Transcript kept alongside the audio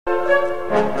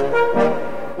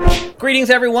Greetings,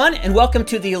 everyone, and welcome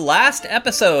to the last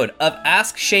episode of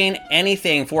Ask Shane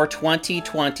Anything for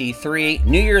 2023.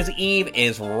 New Year's Eve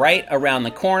is right around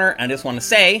the corner. I just want to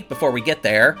say, before we get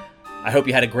there, I hope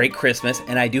you had a great Christmas,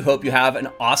 and I do hope you have an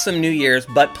awesome New Year's,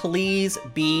 but please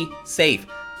be safe.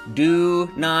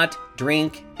 Do not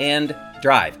drink and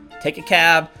drive. Take a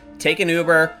cab, take an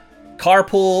Uber,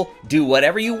 carpool, do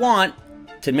whatever you want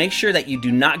to make sure that you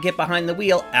do not get behind the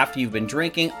wheel after you've been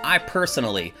drinking. I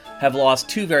personally have lost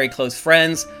two very close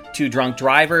friends to drunk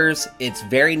drivers. It's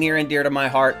very near and dear to my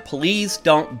heart. Please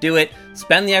don't do it.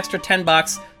 Spend the extra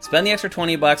 $10, spend the extra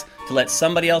 $20 to let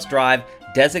somebody else drive.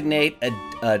 Designate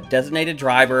a designated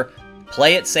driver.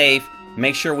 Play it safe.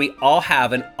 Make sure we all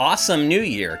have an awesome new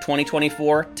year,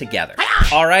 2024, together.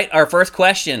 All right, our first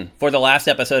question for the last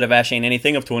episode of Ask Shane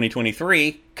Anything of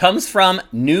 2023 comes from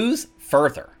News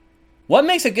Further. What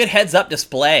makes a good heads-up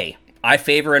display? I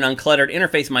favor an uncluttered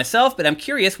interface myself, but I'm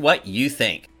curious what you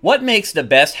think. What makes the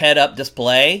best head-up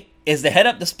display is the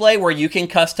head-up display where you can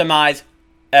customize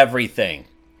everything.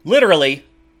 Literally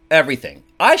everything.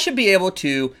 I should be able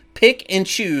to pick and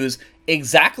choose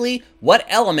exactly what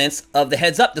elements of the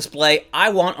heads-up display I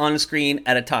want on the screen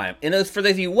at a time. And as for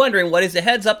those of you wondering, what is the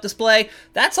heads-up display?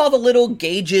 That's all the little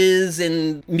gauges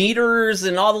and meters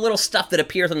and all the little stuff that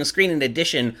appears on the screen in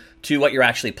addition to what you're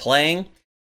actually playing.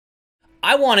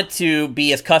 I want it to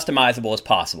be as customizable as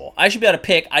possible. I should be able to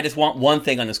pick, I just want one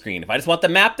thing on the screen. If I just want the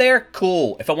map there,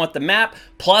 cool. If I want the map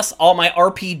plus all my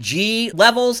RPG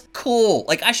levels, cool.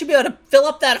 Like, I should be able to fill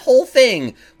up that whole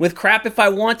thing with crap if I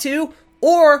want to,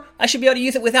 or I should be able to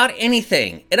use it without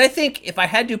anything. And I think if I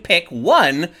had to pick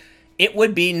one, it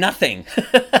would be nothing.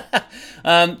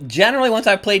 Generally, once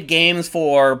I've played games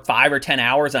for 5 or 10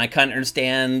 hours and I kind of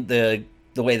understand the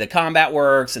way the combat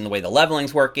works and the way the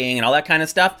leveling's working and all that kind of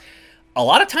stuff, a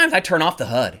lot of times I turn off the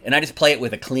HUD and I just play it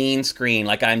with a clean screen,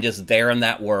 like I'm just there in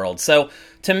that world. So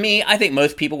to me, I think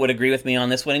most people would agree with me on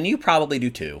this one, and you probably do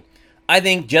too. I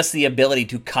think just the ability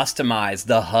to customize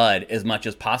the HUD as much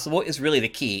as possible is really the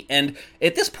key. And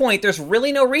at this point, there's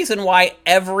really no reason why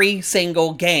every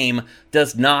single game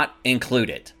does not include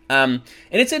it. And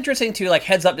it's interesting too, like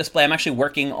heads-up display. I'm actually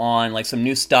working on like some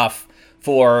new stuff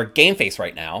for GameFace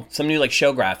right now, some new like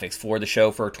show graphics for the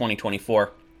show for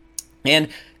 2024. And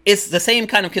it's the same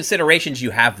kind of considerations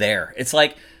you have there. It's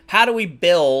like, how do we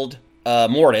build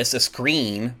Mortis, a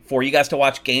screen for you guys to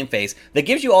watch GameFace that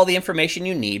gives you all the information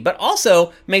you need, but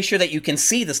also make sure that you can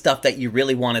see the stuff that you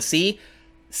really want to see?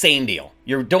 Same deal.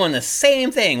 You're doing the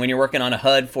same thing when you're working on a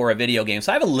HUD for a video game.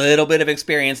 So I have a little bit of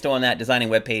experience doing that, designing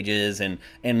web pages and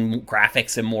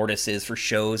graphics and Mortises for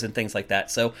shows and things like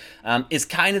that. So it's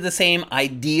kind of the same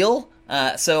ideal.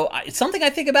 So it's something I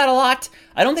think about a lot.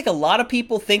 I don't think a lot of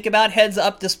people think about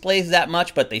heads-up displays that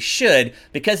much, but they should,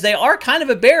 because they are kind of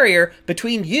a barrier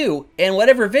between you and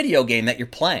whatever video game that you're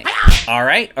playing. All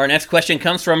right, our next question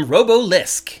comes from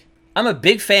RoboLisk. I'm a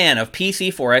big fan of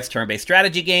PC 4X turn-based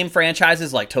strategy game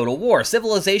franchises like Total War,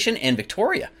 Civilization, and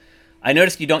Victoria. I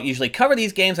noticed you don't usually cover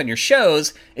these games on your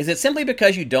shows. Is it simply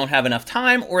because you don't have enough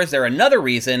time, or is there another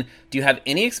reason? Do you have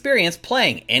any experience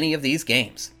playing any of these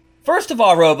games? First of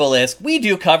all, RoboLisk, we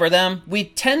do cover them. We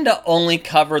tend to only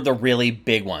cover the really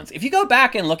big ones. If you go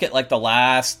back and look at like the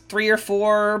last 3 or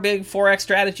 4 big 4X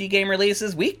strategy game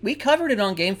releases, we covered it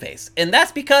on GameFace. And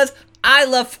that's because I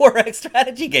love 4X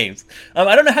strategy games.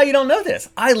 I don't know how you don't know this.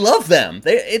 I love them.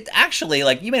 It actually,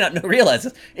 like, you may not realize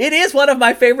this, it is one of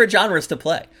my favorite genres to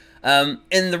play. And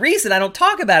the reason I don't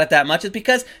talk about it that much is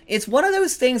because it's one of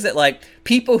those things that, like,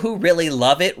 people who really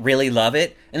love it,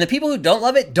 and the people who don't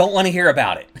love it don't want to hear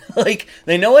about it. Like,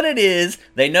 they know what it is,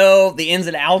 they know the ins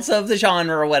and outs of the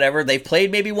genre or whatever, they've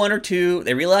played maybe 1 or 2,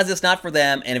 they realize it's not for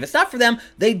them, and if it's not for them,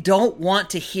 they don't want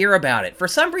to hear about it. For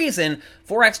some reason,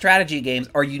 4X strategy games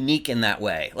are unique in that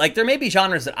way. Like, there may be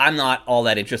genres that I'm not all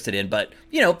that interested in, but,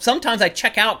 you know, sometimes I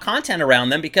check out content around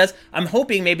them because I'm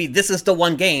hoping maybe this is the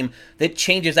one game that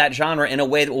changes that genre in a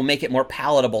way that will make it more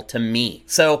palatable to me.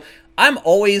 So I'm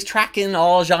always tracking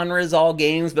all genres, all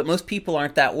games, but most people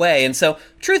aren't that way. And so,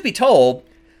 truth be told,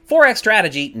 4X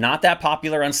strategy, not that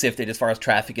popular on Sifted as far as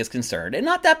traffic is concerned, and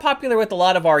not that popular with a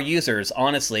lot of our users,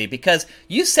 honestly, because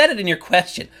you said it in your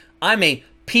question. I'm a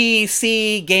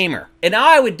PC gamer. And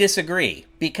I would disagree,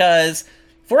 because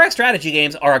 4X strategy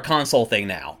games are a console thing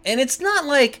now. And it's not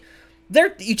like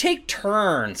you take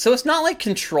turns, so it's not like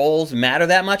controls matter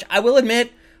that much. I will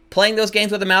admit, playing those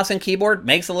games with a mouse and keyboard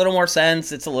makes a little more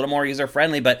sense. It's a little more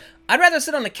user-friendly, but I'd rather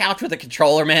sit on the couch with a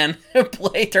controller, man, and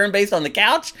play turn-based on the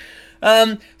couch.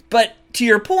 But To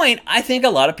your point, I think a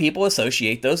lot of people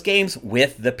associate those games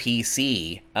with the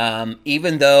PC,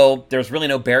 even though there's really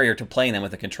no barrier to playing them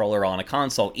with a controller on a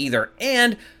console either.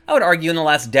 And I would argue in the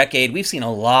last decade, we've seen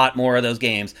a lot more of those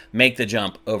games make the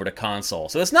jump over to console.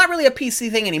 So it's not really a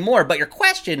PC thing anymore, but your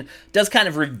question does kind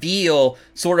of reveal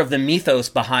sort of the mythos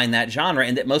behind that genre,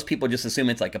 and that most people just assume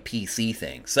it's like a PC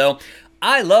thing. So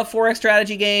I love 4X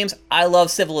strategy games. I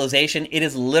love Civilization. It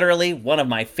is literally one of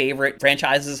my favorite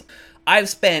franchises. I've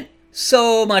spent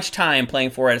so much time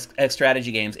playing 4X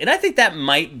strategy games, and I think that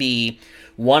might be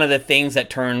one of the things that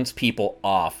turns people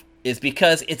off, is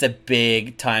because it's a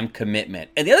big time commitment.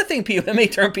 And the other thing that may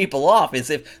turn people off is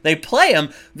if they play them,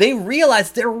 they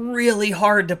realize they're really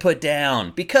hard to put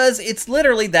down, because it's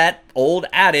literally that old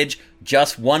adage,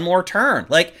 just one more turn.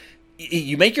 Like,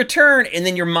 you make your turn, and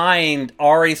then your mind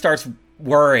already starts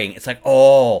worrying. It's like,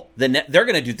 oh, they're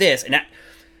going to do this, and that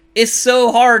is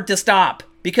so hard to stop.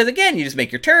 Because again, you just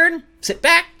make your turn, sit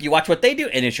back, you watch what they do,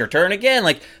 and it's your turn again.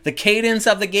 Like, the cadence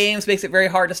of the games makes it very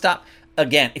hard to stop.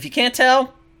 Again, if you can't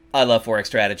tell, I love 4X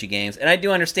strategy games. And I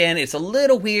do understand it's a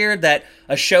little weird that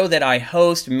a show that I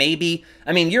host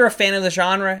you're a fan of the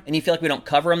genre, and you feel like we don't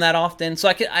cover them that often. So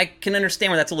I can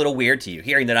understand where that's a little weird to you,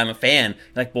 hearing that I'm a fan.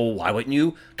 Like, well, why wouldn't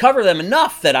you cover them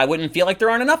enough that I wouldn't feel like there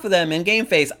aren't enough of them in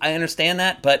GameFace? I understand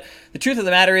that, but the truth of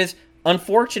the matter is,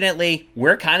 unfortunately,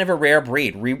 we're kind of a rare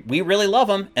breed. We really love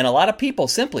them, and a lot of people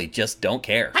simply just don't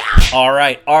care. All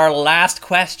right, our last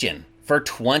question for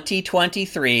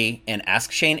 2023, and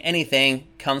Ask Shane Anything,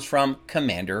 comes from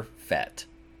Commander Fett.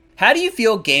 How do you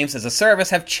feel games as a service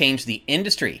have changed the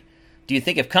industry? Do you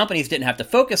think if companies didn't have to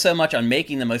focus so much on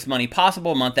making the most money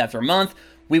possible month after month,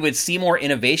 we would see more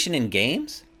innovation in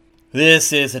games?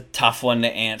 This is a tough one to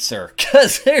answer,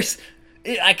 because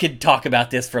I could talk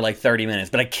about this for like 30 minutes,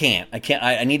 but I can't.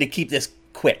 I need to keep this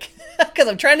quick because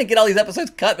I'm trying to get all these episodes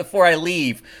cut before I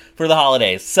leave for the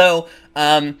holidays. So,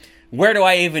 where do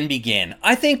I even begin?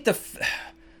 I think the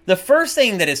first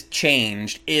thing that has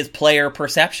changed is player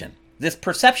perception. This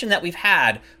perception that we've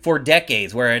had for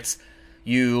decades, where it's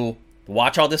you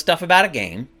watch all this stuff about a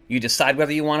game, you decide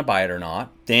whether you want to buy it or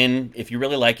not. Then, if you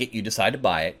really like it, you decide to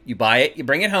buy it. You buy it, you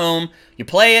bring it home, you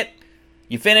play it,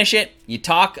 you finish it, you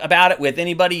talk about it with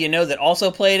anybody you know that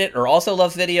also played it or also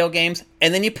loves video games,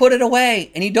 and then you put it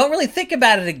away, and you don't really think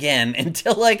about it again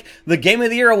until, like, the Game of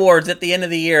the Year awards at the end of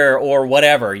the year or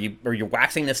whatever. You're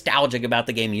waxing nostalgic about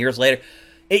the game years later.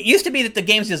 It used to be that the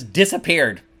games just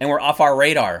disappeared and were off our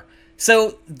radar.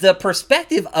 So the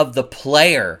perspective of the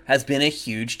player has been a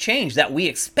huge change, that we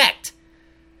expect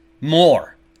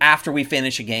more after we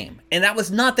finish a game. And that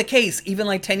was not the case even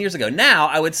like 10 years ago. Now,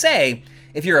 I would say,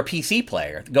 if you're a PC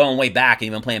player, going way back and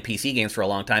you've been playing PC games for a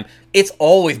long time, it's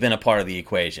always been a part of the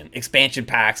equation. Expansion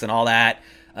packs and all that.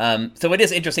 So it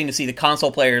is interesting to see the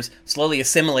console players slowly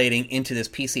assimilating into this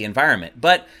PC environment.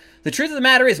 But the truth of the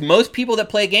matter is, most people that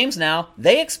play games now,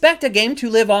 they expect a game to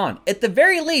live on. At the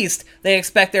very least, they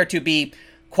expect there to be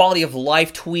quality of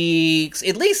life tweaks,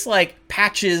 at least like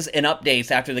patches and updates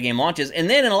after the game launches. And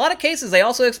then in a lot of cases, they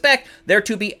also expect there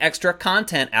to be extra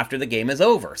content after the game is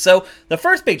over. So the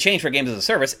first big change for games as a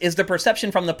service is the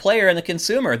perception from the player and the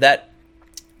consumer that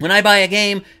when I buy a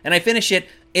game and I finish it,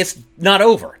 it's not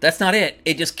over. That's not it.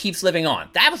 It just keeps living on.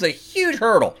 That was a huge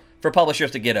hurdle for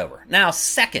publishers to get over. Now,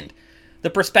 second, the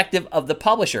perspective of the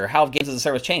publisher, how games as a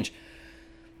service change.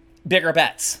 Bigger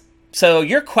bets. So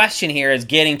your question here is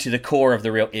getting to the core of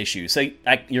the real issue. So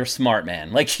you're smart,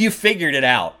 man. Like, you figured it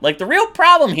out. Like, the real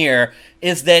problem here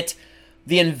is that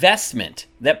the investment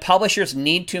that publishers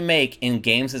need to make in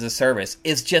games as a service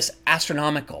is just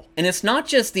astronomical. And it's not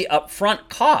just the upfront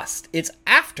cost. It's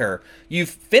after you've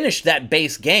finished that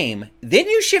base game, then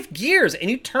you shift gears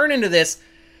and you turn into this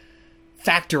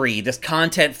factory, this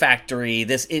content factory.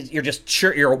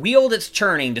 You're a wheel that's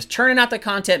churning, just churning out the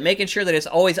content, making sure that it's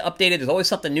always updated. There's always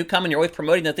something new coming. You're always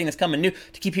promoting the thing that's coming new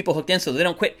to keep people hooked in so they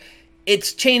don't quit.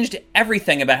 It's changed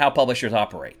everything about how publishers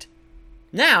operate.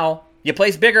 Now, you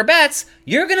place bigger bets,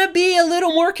 you're going to be a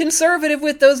little more conservative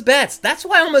with those bets. That's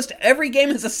why almost every game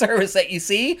as a service that you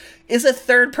see is a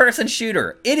third-person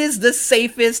shooter. It is the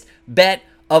safest bet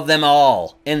of them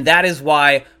all. And that is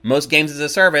why most games as a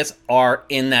service are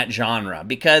in that genre.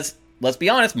 Because, let's be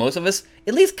honest, most of us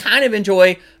at least kind of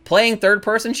enjoy playing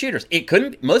third-person shooters.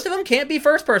 Most of them can't be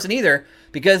first-person either,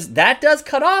 because that does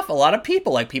cut off a lot of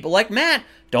people. Like people like Matt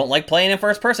don't like playing in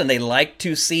first person. They like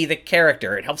to see the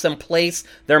character. It helps them place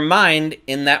their mind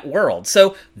in that world.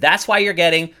 So that's why you're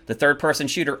getting the third-person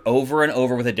shooter over and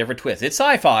over with a different twist. It's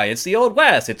sci-fi, it's the Old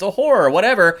West, it's a horror,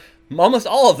 whatever. Almost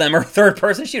all of them are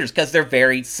third-person shooters because they're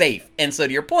very safe. And so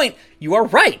to your point, you are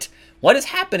right. What is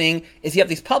happening is you have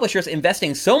these publishers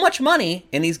investing so much money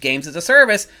in these games as a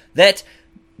service that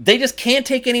they just can't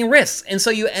take any risks. And so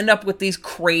you end up with these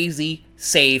crazy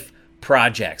safe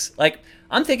projects. Like,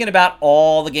 I'm thinking about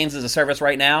all the games as a service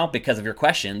right now because of your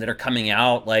question that are coming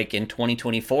out like in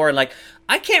 2024. And like,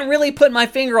 I can't really put my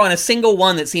finger on a single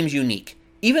one that seems unique.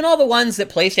 Even all the ones that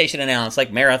PlayStation announced,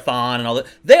 like Marathon and all that,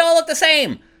 they all look the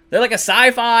same. They're like a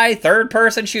sci-fi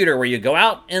third-person shooter where you go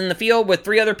out in the field with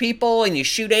 3 other people and you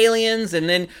shoot aliens, and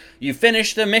then you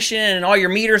finish the mission and all your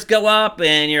meters go up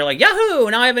and you're like, yahoo,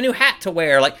 now I have a new hat to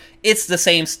wear. Like, it's the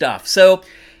same stuff. So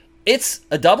it's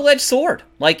a double-edged sword.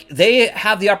 Like, they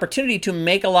have the opportunity to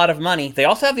make a lot of money. They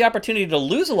also have the opportunity to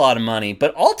lose a lot of money,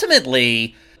 but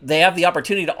ultimately they have the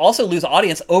opportunity to also lose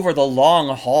audience over the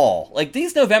long haul. Like,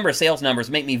 these November sales numbers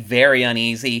make me very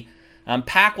uneasy.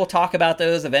 Pac will talk about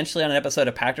those eventually on an episode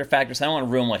of Pachter Factor, so I don't want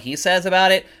to ruin what he says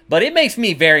about it, but it makes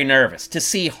me very nervous to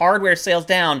see hardware sales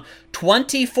down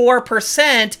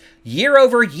 24% year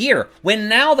over year, when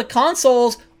now the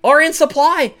consoles are in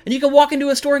supply, and you can walk into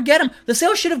a store and get them. The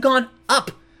sales should have gone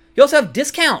up. You also have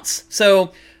discounts,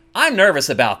 so I'm nervous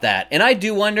about that, and I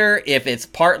do wonder if it's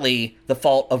partly the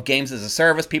fault of games as a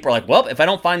service. People are like, well, if I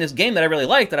don't find this game that I really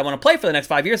like, that I want to play for the next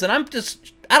 5 years, then I'm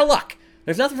just out of luck.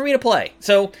 There's nothing for me to play.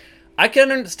 So I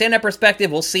can understand that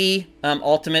perspective. We'll see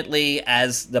ultimately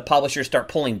as the publishers start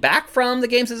pulling back from the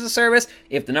games as a service.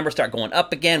 If the numbers start going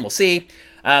up again, we'll see.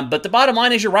 But the bottom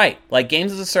line is you're right. Like,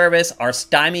 games as a service are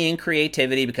stymieing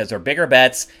creativity because they're bigger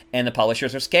bets, and the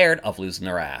publishers are scared of losing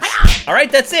their ass. All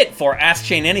right, that's it for Ask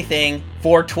Shane Anything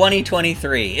for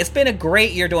 2023. It's been a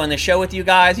great year doing the show with you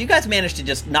guys. You guys managed to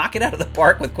just knock it out of the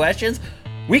park with questions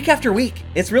week after week.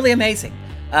 It's really amazing.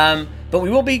 But we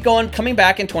will be coming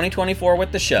back in 2024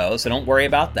 with the show, so don't worry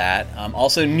about that.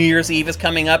 Also, New Year's Eve is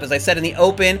coming up. As I said in the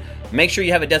open, make sure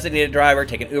you have a designated driver.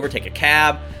 Take an Uber, take a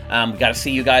cab. We got to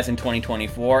see you guys in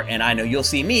 2024, and I know you'll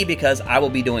see me because I will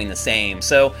be doing the same.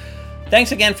 So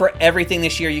thanks again for everything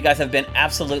this year. You guys have been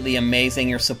absolutely amazing.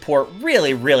 Your support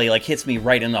really, really hits me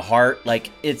right in the heart. I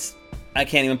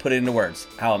can't even put it into words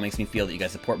how it makes me feel that you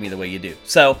guys support me the way you do.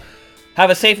 So have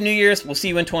a safe New Year's. We'll see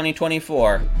you in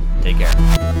 2024. Take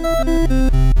care.